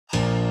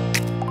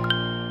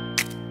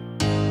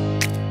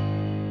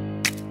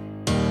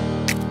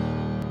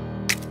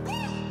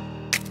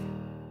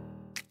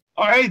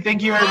Alright,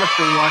 thank you very much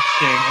for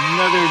watching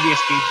another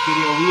VS Games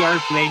video. We are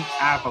playing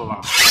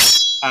Avalon.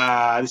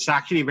 This is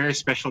actually a very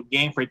special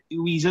game for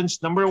two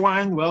reasons. Number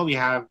one, well, we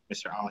have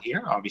Mr. Al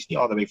here, obviously,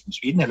 all the way from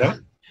Sweden. Hello.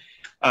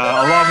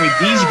 Along with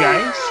these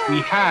guys,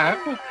 we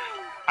have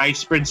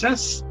Ice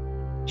Princess,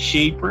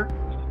 Shaper,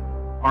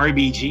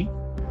 RBG,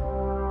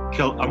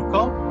 Kill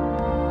Uncle,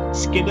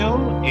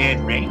 Skiddo,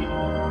 and Rain.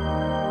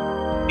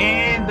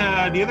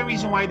 And the other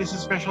reason why this is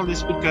special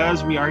is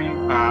because we are,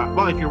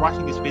 well, if you're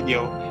watching this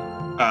video,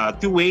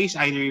 two ways.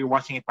 Either you're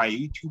watching it by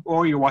YouTube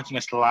or you're watching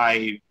us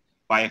live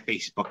via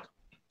Facebook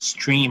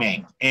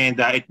streaming. And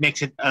it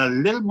makes it a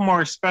little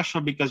more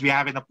special because we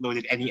haven't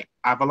uploaded any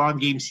Avalon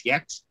games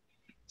yet.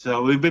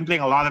 So we've been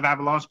playing a lot of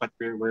Avalons, but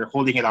we're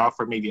holding it off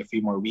for maybe a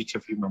few more weeks, a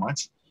few more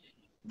months.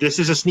 This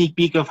is a sneak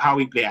peek of how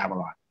we play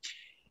Avalon.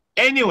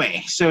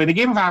 Anyway, so in the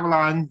game of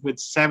Avalon with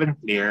 7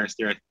 players,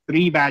 there are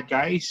 3 bad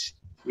guys.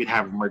 We'd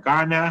have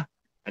Morgana,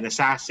 an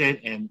assassin,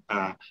 and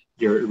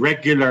your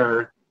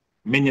regular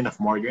Minion of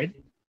Mordred.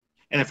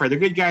 And then for the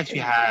good guys, we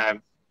have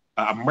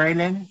a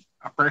Merlin,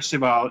 a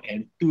Percival,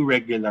 and 2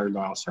 regular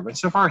loyal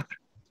servants of Arthur.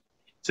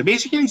 So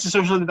basically, it's a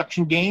social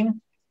deduction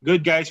game.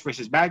 Good guys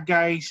versus bad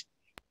guys.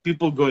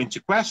 People go into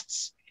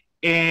quests.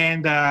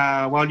 And,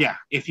 well, yeah,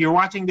 if you're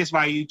watching this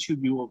via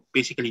YouTube, you will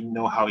basically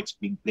know how it's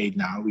being played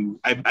now.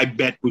 I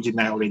bet Pujit and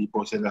I already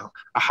posted a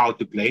how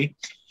to play.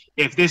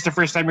 If this is the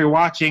first time you're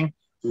watching,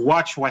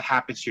 watch what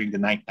happens during the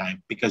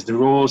nighttime because the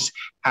rules,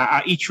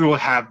 each rule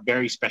have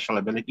very special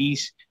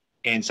abilities,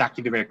 and it's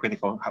actually very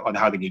critical on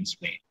how the game's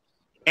played.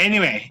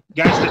 Anyway,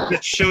 guys,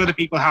 let's show the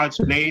people how it's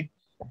played.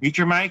 Mute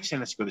your mics and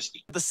let's go to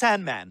sleep. The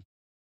Sandman.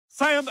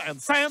 Sand and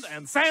sand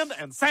and sand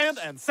and sand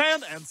and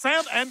sand and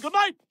sand and good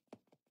night.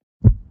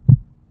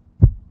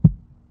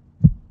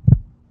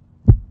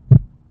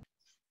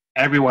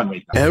 Everyone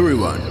wake up.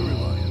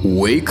 Everyone,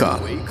 wake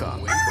up.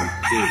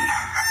 Okay.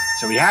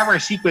 So we have our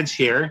sequence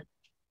here.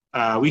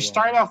 We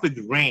start off with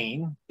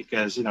Rain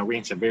because, you know,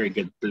 Rain's a very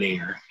good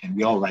player and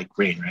we all like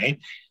Rain, right?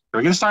 So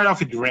we're going to start off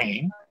with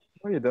Rain.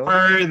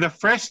 For the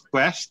first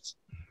quest,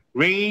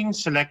 Rain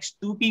selects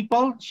 2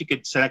 people. She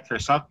could select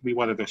herself to be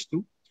one of those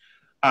 2.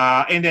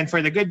 And then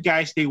for the good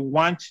guys, they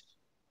want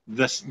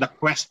the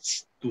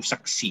quests to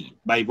succeed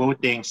by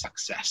voting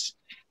success.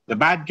 The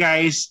bad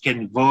guys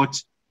can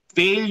vote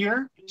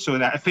failure, so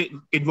that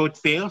can vote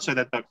fail so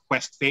that the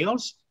quest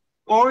fails,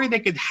 or they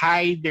could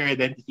hide their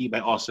identity by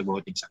also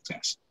voting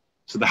success.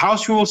 So the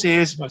house rules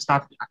is, well, it's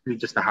not actually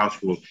just a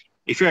house rule.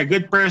 If you're a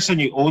good person,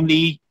 you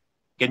only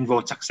can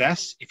vote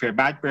success. If you're a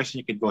bad person,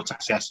 you can vote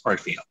success or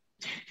fail.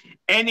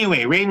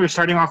 Anyway, Rain, we're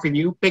starting off with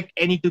you. Pick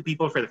any 2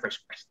 people for the first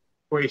quest.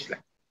 Who is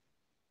that?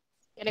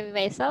 Gonna be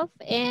myself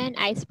and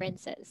Ice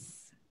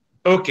Princess.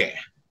 Okay.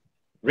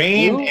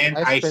 Rain You, and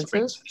Ice Ice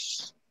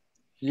Princess?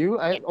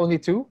 Princess. Only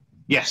 2?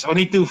 Yes,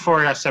 only 2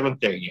 for a 7th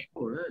player game.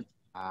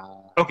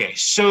 Okay,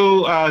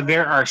 so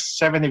there are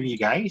 7 of you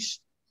guys.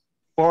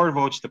 4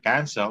 votes to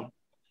cancel.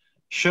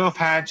 Show of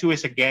hands, who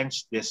is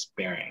against this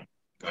pairing?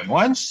 Going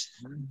once,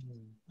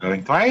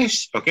 going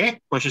twice. Okay,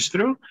 pushes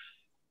through.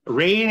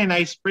 Rain and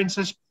Ice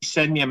Princess,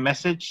 send me a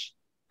message.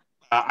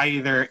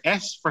 Either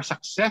S for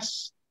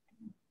success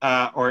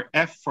or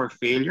F for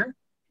failure.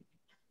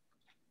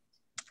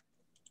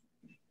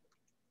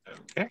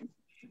 Okay.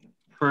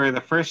 For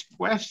the first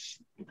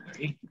quest,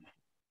 okay.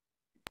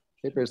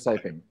 Shaper is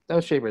typing. No,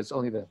 Shaper, it's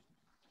only the...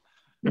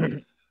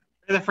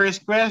 For the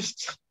first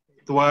quest,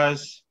 it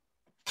was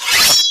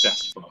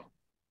successful.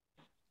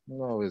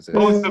 No, is it?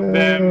 Both of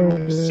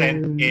them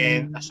sent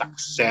in a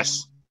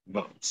success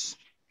votes.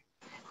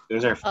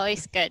 Those are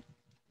Always good.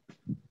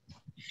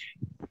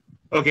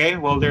 okay.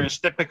 Well, there's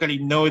typically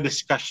no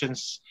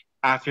discussions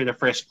after the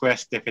first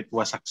quest if it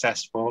was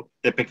successful.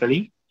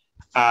 Typically,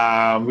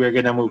 we're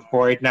gonna move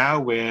forward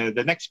now with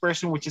the next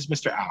person, which is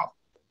Mr. Al.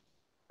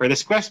 For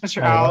this quest,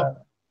 Mr.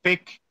 Al,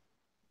 pick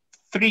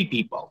 3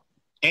 people.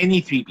 Any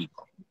 3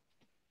 people.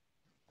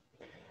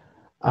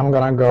 I'm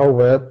gonna go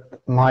with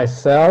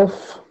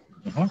myself,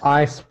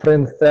 Ice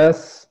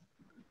Princess,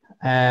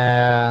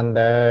 and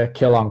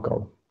Kill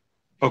Uncle.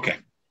 Okay.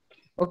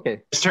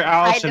 Okay. Mr.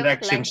 Al I don't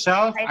selects like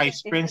himself, Ice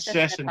Ice Princess,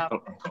 Princess and at Kill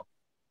all. Uncle.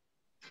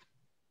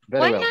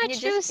 Very Why well. not You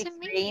just choose pick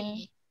me?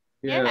 Rain.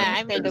 Yeah,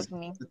 I'm Instead of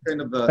me.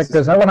 Kind of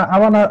Because I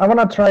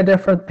wanna try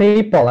different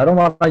people. I don't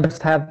want to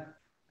just have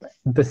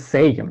the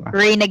same.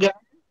 Rain again.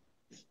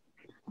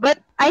 But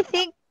I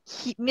think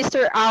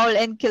Mr. Owl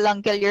and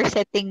Kilunkel, you're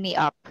setting me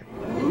up.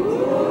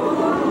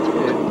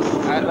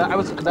 That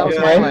was my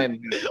Okay. line.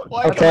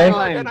 Why Okay. can't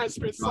I get Ice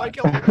Princess? I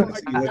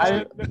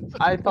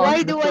I thought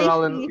Why do Mr. I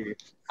Allen, see-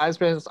 Ice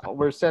Princess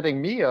were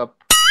setting me up.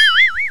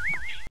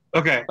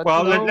 Okay. But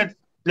Well, no.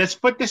 let's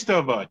put this to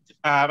a vote.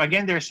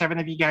 Again, there are 7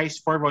 of you guys,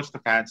 4 votes to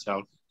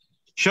cancel.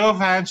 Show of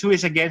hands, who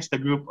is against the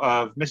group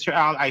of Mr.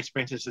 Al, Ice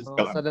Princess, and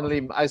Kill Uncle?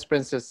 Suddenly, Ice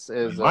Princess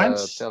is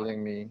Once.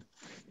 telling me.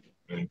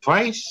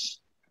 Twice.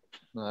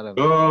 No, I don't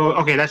know.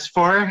 Oh, okay, that's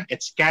 4.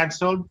 It's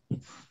canceled.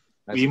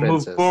 Ice We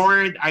move Princess.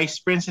 forward. Ice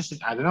Princess is,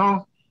 I don't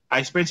know.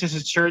 Ice Princess,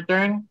 it's your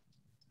turn.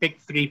 Pick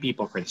 3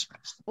 people for this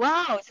quest.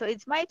 Wow, so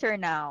it's my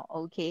turn now.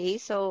 Okay,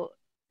 so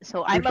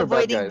So I'm Future bad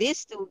avoiding guys.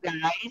 these two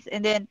guys,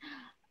 and then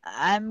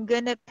I'm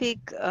gonna pick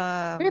Wait,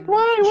 why?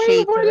 Why are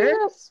you avoiding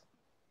Shaper, us?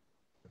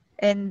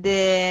 and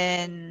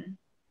then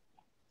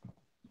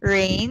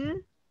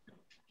Rain.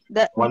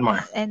 One more.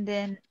 And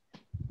then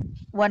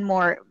one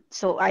more.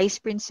 So Ice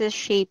Princess,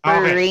 Shaper,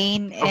 Okay.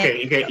 Rain, and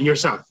Okay.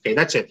 Yourself. Okay,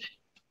 that's it.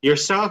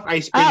 Yourself,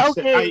 Ice Princess.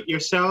 okay.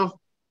 Yourself,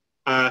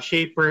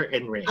 Shaper,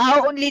 and Rain.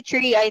 Oh, only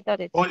three. I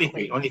thought it's Only four.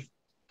 three.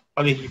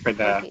 Only three for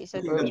the. Okay,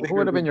 so Who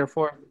would have been your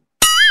fourth?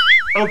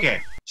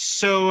 Okay.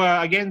 So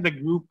again, the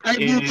group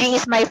RBG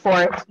is my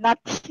fourth, not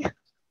you.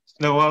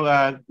 no.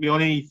 Well, we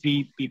only need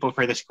three people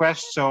for this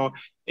quest, so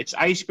it's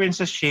Ice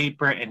Princess,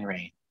 Shaper, and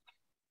Rain.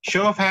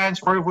 Show of hands,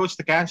 4 votes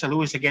to cancel.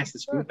 Who is against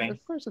this grouping?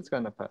 Of course, it's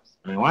gonna pass.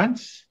 Going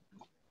once,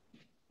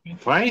 going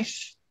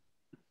twice,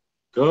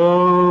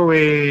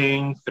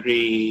 going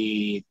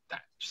 3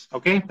 times.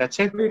 Okay, that's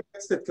it.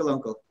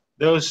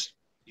 Those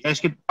you guys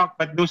can talk,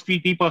 but those 3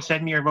 people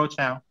send me your votes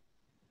now.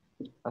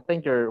 I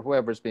think you're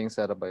whoever's being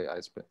set up by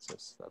Ice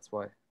Princess. That's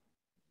why.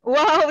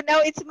 Wow, now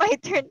it's my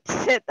turn to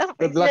set up.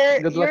 Good luck.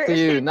 Good luck to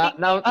you. Now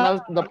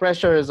the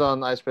pressure is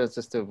on Ice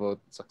Princess to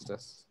vote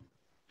success.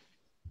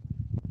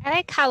 I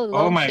like how Oh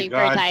low my Shaper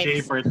God, types.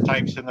 Shaper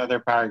types another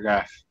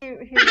paragraph.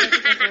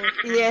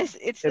 Yes,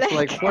 it's It's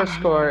like like 4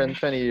 score and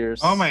 20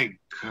 years. Oh my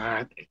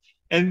God.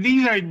 And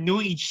these are new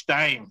each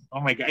time.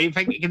 Oh my God. If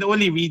I can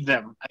only read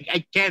them,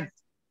 I can't.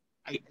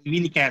 I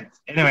really can't.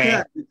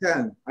 Anyway. You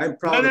can. I'm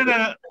proud No, of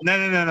it.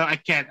 no. I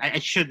can't. I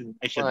shouldn't.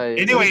 Why?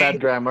 Anyway. It's bad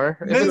grammar.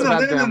 If No, it's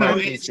bad grammar,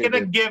 It's going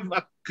to give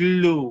a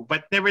clue.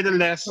 But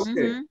nevertheless,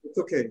 Okay, it's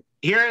okay.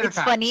 here are the it's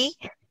facts. funny.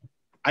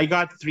 I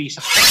got 3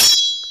 success.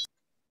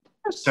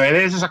 So it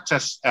is a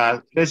success.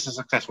 This is a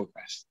successful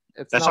quest.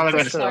 It's That's not all I'm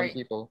gonna pressure say. on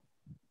people.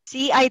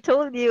 See, I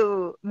told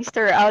you,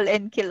 Mr. Owl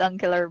and Kill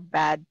Uncle are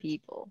bad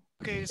people.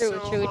 Okay, True,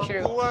 so true,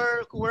 true. who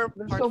are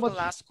There's part so of the much-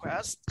 last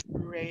quest?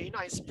 Rain,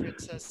 Ice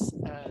Princess,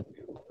 and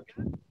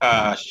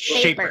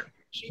Shaper.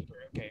 Shaper.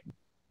 Okay.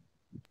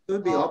 It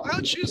would be I'll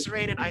opposite. choose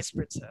Rain and Ice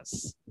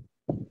Princess.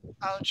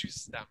 I'll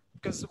choose them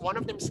because one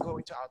of them is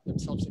going to out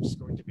themselves if it's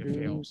going to be a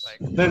fail.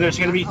 Like No, there's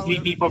going to be I'll- 3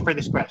 people for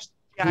this quest.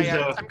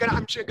 yeah. I'm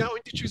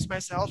going to choose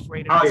myself,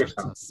 Rain and Oh, Ice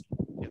yourself. Princess.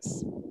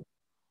 Yes.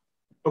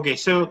 Okay,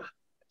 so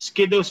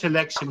Skiddo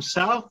selects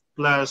himself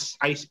plus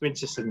Ice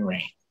Princess and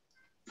Rain.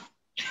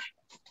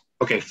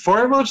 Okay,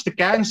 4 votes to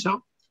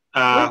cancel.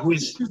 Who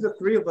is? Choose the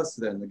 3 of us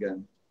then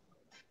again.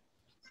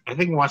 I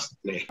think wants to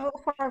play. Oh,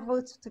 4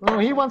 votes to No,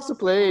 he wants to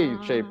play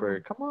Shaper.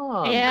 Come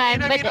on. Yeah, I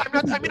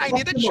mean, I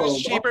didn't choose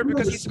Optimal. Shaper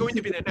because he's going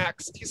to be the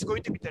next. He's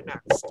going to be the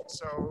next.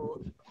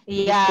 So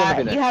Yeah, gonna be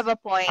you next. have a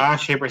point.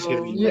 Shaper's going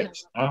to be Yeah.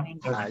 next. Oh,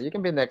 You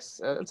can be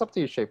next. It's up to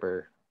you,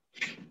 Shaper.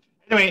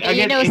 Anyway, And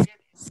you again, know,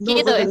 No,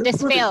 Skiddo, but if this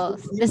let's put it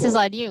fails, to this is people.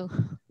 on you.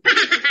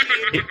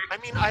 I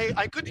mean,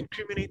 I could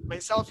incriminate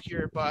myself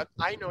here, but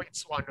I know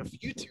it's one of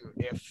you two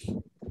if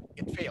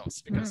it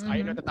fails because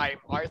I know that I'm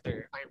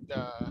Arthur. I'm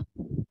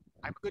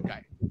a good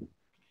guy.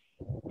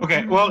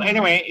 okay, well,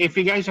 anyway, if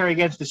you guys are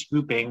against this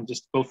grouping,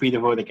 just feel free to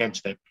vote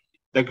against it.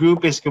 The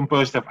group is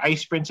composed of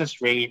Ice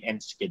Princess, Rain, and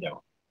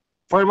Skiddo.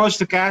 4 votes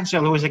to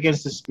cancel. Who is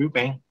against this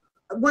grouping?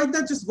 Why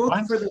not just vote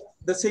What? for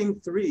the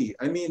same 3?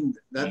 I mean,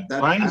 that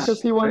Why?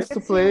 Because he wants to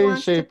Because he play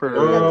wants to Shaper.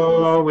 play.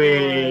 Oh,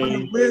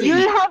 wait.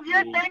 You'll have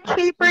your turn,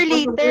 Shaper,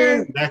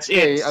 later. That's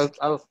Okay, it.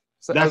 I'll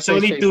That's say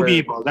only 2 Shaper.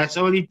 people. That's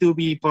only 2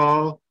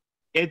 people.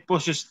 It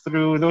pushes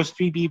through those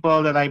 3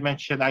 people that I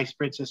mentioned, Ice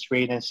Princess,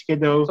 Rain, and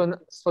Skiddo.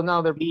 So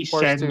now they're Please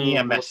forced send to me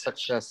a vote message.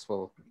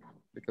 successful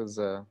because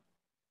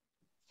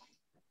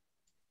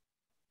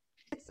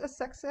It's a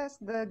success.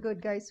 The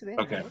good guys win.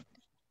 Okay. Right?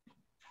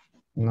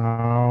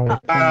 No.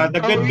 The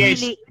good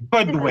guys really?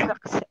 could win.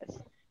 Success.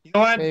 You know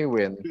what? they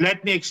win.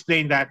 Let me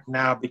explain that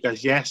now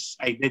because yes,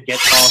 I did get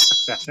all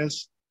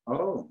successes.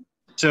 Oh.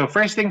 So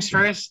first things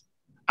first,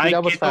 I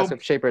That was can, fast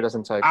if Shaper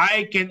doesn't type.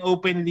 I can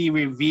openly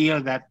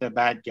reveal that the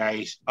bad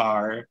guys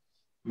are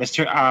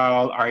Mr.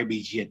 Owl,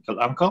 RBG, and Kill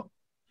Uncle.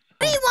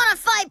 We want to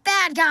fight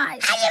bad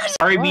guys.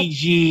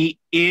 RBG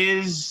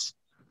is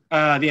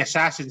the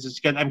assassins.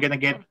 I'm gonna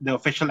get the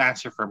official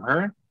answer from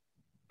her,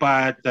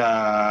 but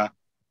the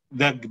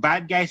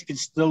bad guys can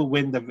still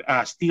win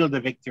steal the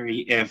victory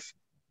if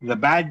the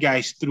bad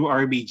guys through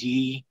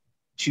RBG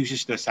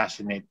chooses to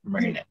assassinate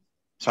Merlin.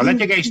 So I'll let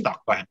you guys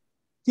talk. Go ahead.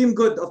 Team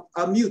Good,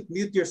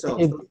 mute yourself.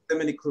 Don't give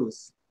them any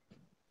clues.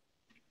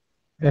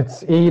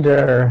 It's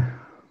either.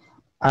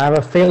 I have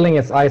a feeling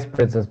it's Ice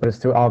Princess, but it's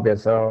too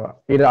obvious. So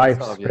either Ice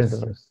obvious.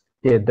 Princess or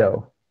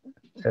Skiddo.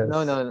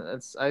 No,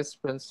 it's Ice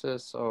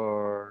Princess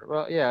or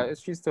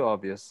she's too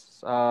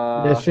obvious.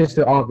 It's just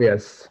too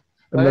obvious.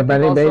 I think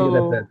Maybe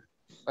also- that's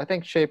I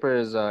think Shaper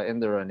is in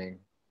the running.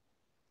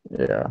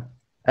 it. Yeah.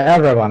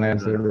 Everyone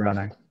is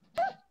running.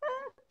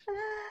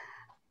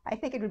 I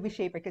think it would be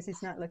Shaper because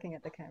he's not looking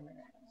at the camera.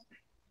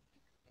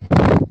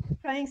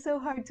 Trying so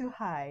hard to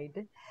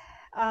hide.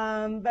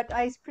 But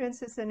Ice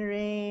Princess and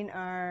Rain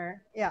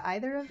are,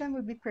 either of them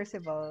would be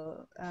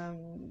Percival.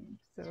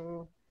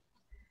 So,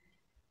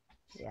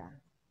 yeah.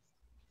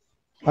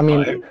 I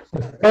mean,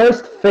 the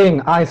first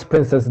thing Ice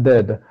Princess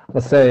did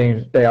was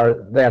saying they are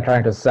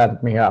trying to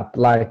set me up.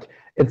 Like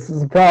it's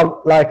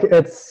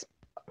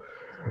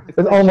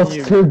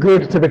almost too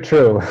good to be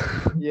true.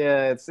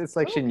 Yeah, it's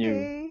like she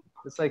knew.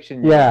 It's like she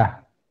knew. Yeah.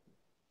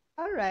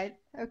 All right.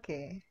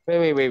 Okay.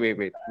 Wait.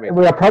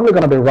 We are probably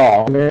gonna be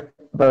wrong,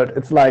 but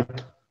it's like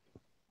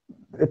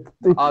it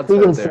Odds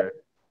feels are there.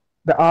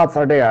 the odds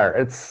are there.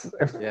 It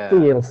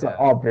feels yeah.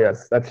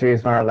 obvious that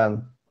she's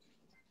Merlin.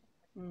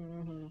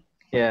 Mm-hmm.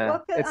 Yeah,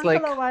 Well, it's Uncle,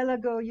 like a while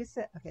ago you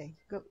said, okay,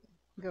 go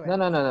ahead.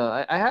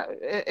 no. I have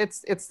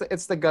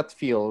it's the gut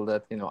feel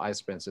that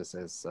Ice Princess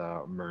is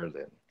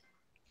Merlin,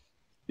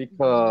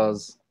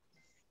 because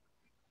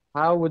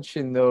how would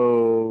she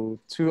know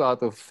 2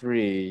 out of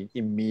 3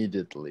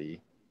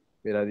 immediately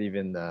without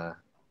even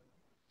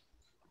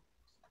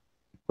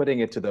putting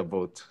it to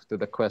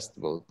the quest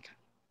vote,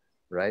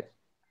 right?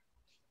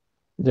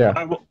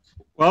 Yeah.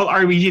 Well,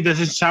 RBG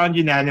doesn't sound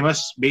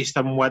unanimous based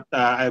on what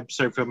I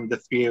observed from the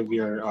three of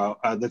your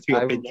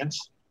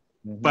opinions.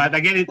 Mm-hmm. But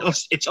again,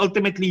 it's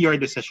ultimately your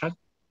decision.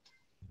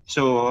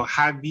 So,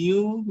 have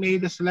you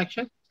made a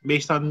selection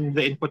based on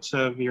the inputs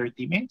of your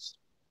teammates?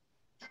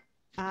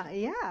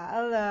 Yeah,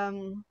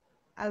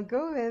 I'll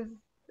go with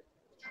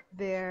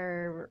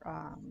their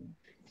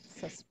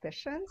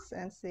suspicions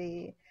and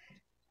say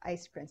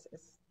Ice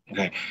Princess.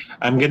 Okay,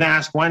 I'm gonna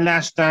ask one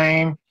last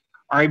time.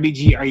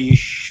 RBG, are you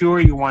sure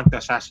you want to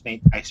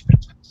assassinate Ice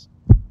Princess?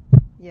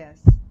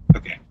 Yes.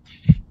 Okay.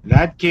 In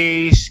that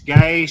case,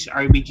 guys,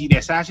 RBG, the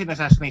assassin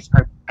assassinates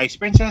Ice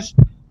Princess.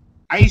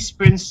 Ice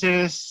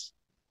Princess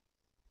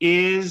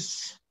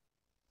is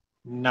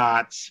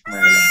not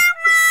Merlin.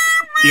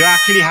 You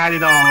actually had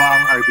it all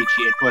along, RBG.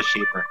 It was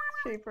Shaper.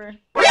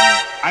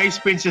 Ice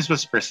Princess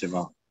was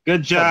Percival.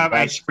 Good job,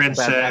 Ice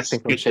Princess.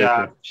 Good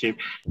job, Shaper.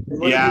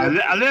 Yeah,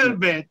 a little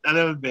bit.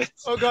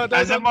 Oh God!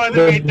 As a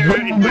moderator, it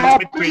was a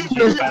bit cringy,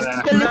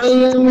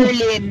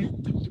 Merlin.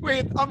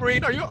 Wait,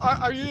 Rain, are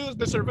you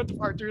the servant of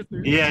Arthur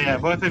too? Yeah,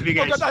 both of you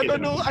Oh guys. God,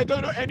 I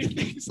don't know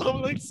anything, so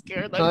I'm like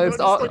scared. No,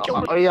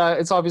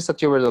 it's obvious that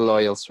you were the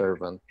loyal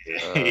servant.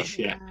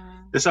 Yeah.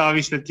 It's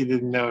obvious that you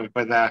didn't know,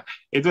 but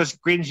it was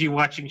cringy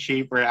watching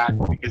Shaper act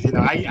because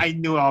I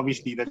knew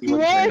obviously that he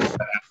was. Yes,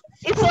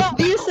 it's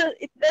obvious that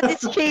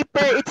it's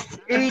Shaper. It's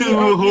really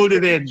to hold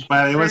it in,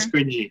 but it was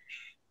cringy.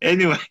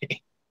 Anyway,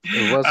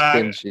 it was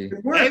cringy.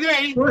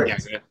 Anyway,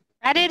 yeah.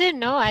 I didn't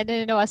know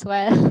as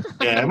well.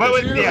 Yeah,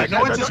 but no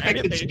one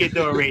suspected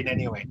Skiddo or Rain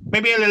anyway.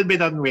 Maybe a little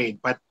bit on Rain,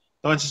 but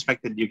no one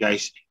suspected you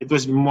guys. It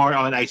was more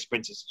on Ice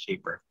Princess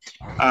Shaper.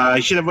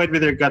 You should have went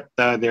with their gut,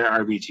 their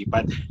RBG,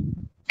 but.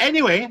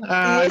 Anyway,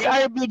 yes,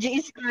 RBG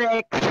is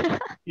correct.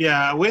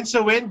 Yeah, win's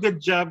a win. Good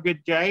job,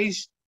 good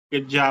guys.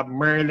 Good job,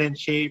 Merlin,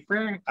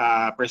 Shaper,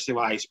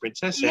 Percival, Ice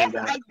Princess, Yes,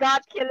 and I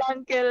got you,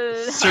 Uncle.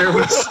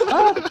 servants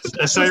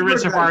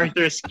of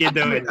Arthur,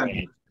 Skiddo, and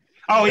Rain.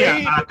 Oh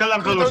yeah,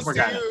 Kalunkel was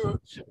Morgana.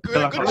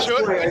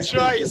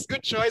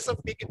 Good choice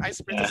of picking Ice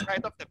Princess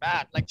right off the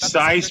bat. Like so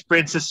Ice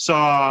Princess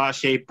saw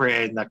Shaper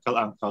and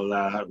Kalunkel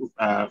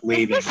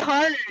waving. It was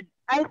hard.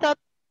 I thought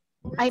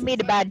I made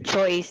a bad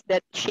choice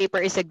that Shaper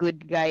is a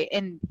good guy,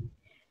 and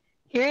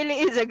he really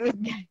is a good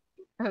guy.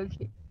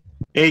 Okay.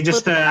 Hey,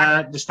 just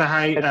a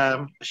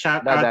high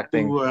shout out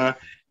to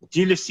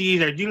Julius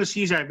Caesar. Julius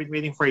Caesar, I've been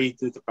waiting for you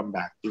to come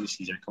back. Julius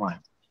Caesar, come on.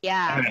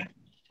 Yeah. Okay.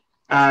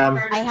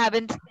 I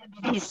haven't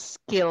studied his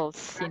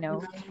skills,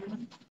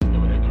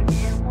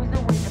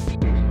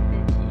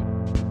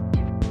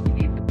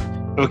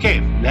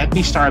 Okay, let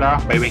me start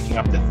off by waking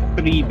up the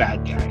 3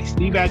 bad guys.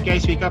 3 bad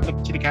guys, wake up,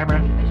 look to the camera.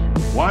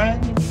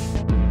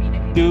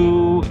 1,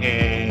 2,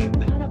 and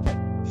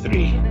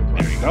 3.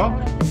 There we go.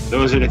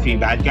 Those are the 3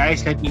 bad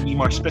guys. Let me be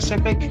more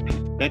specific.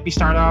 Let me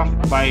start off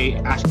by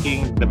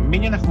asking the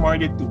Minion of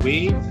Mordred to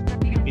wave.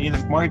 Minion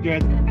of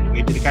Mordred,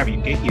 wave to the camera.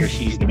 Okay, he or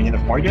she is the Minion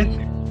of Mordred.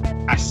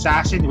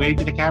 Assassin, wave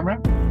to the camera.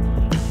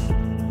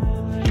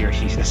 He or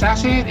she's the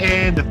assassin.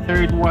 And the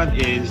third one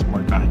is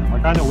Morgana.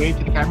 Morgana, wave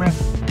to the camera.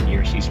 He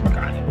or she's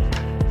Morgana.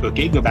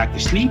 Okay, go back to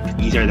sleep.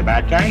 These are the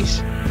bad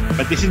guys.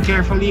 But listen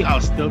carefully.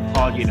 I'll still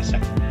call you in a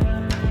second.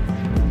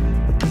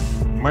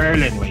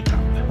 Merlin, wake up.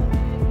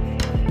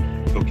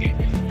 Okay.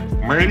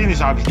 Merlin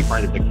is obviously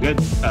part of the good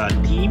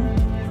team.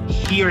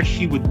 He or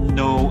she would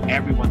know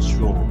everyone's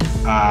role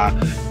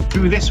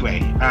through this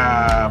way.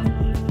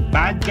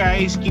 Bad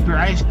guys, keep your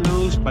eyes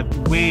closed, but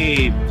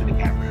wave to the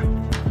camera.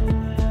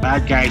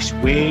 Bad guys,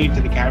 wave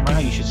to the camera.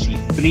 You should see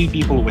 3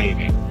 people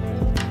waving.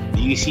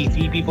 Do you see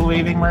 3 people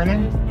waving,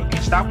 Merlin? Okay,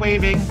 stop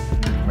waving.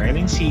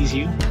 Merlin sees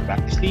you.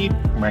 Back to sleep,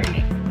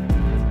 Merlin.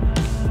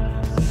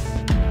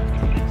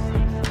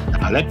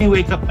 Now let me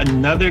wake up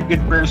another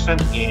good person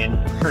in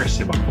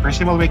Percival.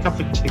 Percival, wake up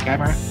to the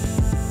camera.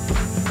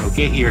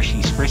 Okay, he or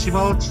she's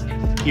Percival.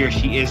 He or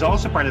she is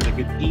also part of the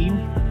good team.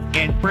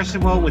 And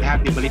Percival would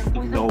have the ability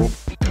to know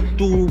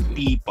 2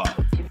 people.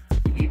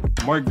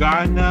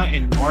 Morgana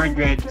and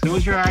Mordred,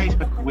 close your eyes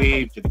but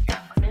wave to the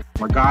camera.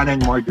 Morgana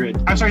and Mordred.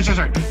 I'm sorry.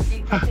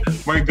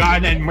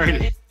 Morgana and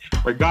Merlin.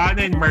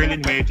 Morgana and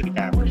Merlin wave to the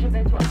camera.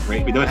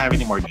 Right, we don't have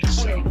any Mordreds.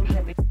 So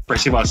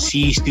Percival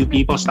sees two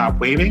people. Stop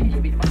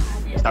waving.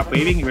 Stop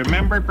waving.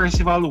 Remember,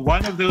 Percival,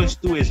 one of those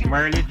two is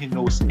Merlin, who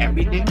knows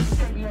everything.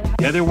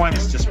 The other one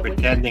is just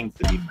pretending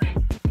to be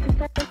Merlin.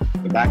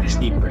 Go back to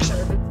sleep,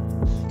 Percival.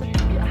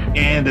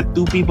 And the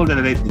two people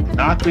that did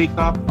not wake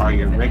up are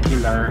your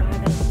regular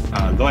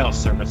loyal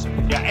servants.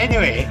 Yeah,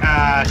 anyway,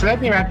 so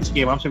let me wrap this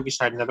game up so we can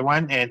start another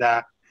one. And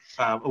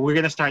we're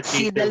going to start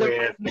later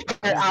with...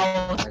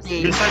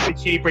 We'll start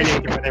with Shaper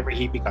later, whenever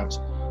he becomes.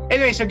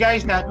 Anyway, so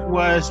guys, that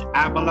was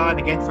Avalon.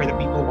 Again, for the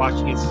people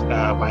watching it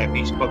via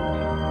Facebook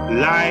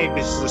Live,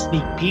 this is a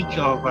sneak peek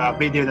of a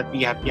video that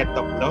we have yet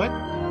to upload.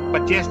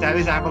 But yes, that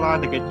is Avalon.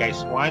 The good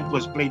guys won. It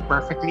was played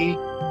perfectly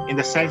in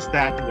the sense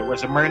that there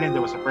was a Merlin,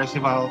 there was a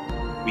Percival.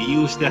 We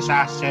used the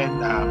assassin,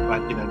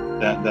 but you know,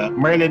 the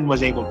Merlin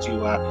was able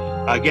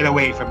to get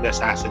away from the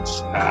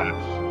assassin's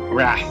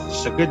wrath.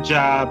 So good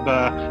job,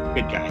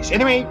 good guys.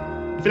 Anyway,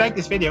 if you like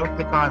this video,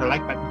 click on the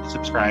like button,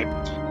 subscribe.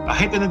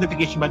 Hit the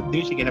notification button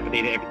too so you get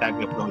updated every time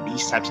we upload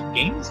these types of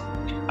games.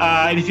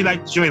 And if you'd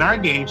like to join our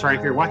games, or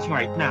if you're watching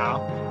right now,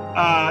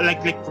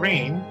 like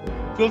Rain,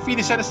 feel free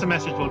to send us a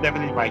message. We'll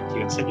definitely invite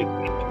you and send you the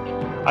link.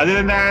 Other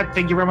than that,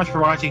 thank you very much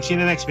for watching. See you in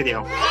the next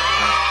video.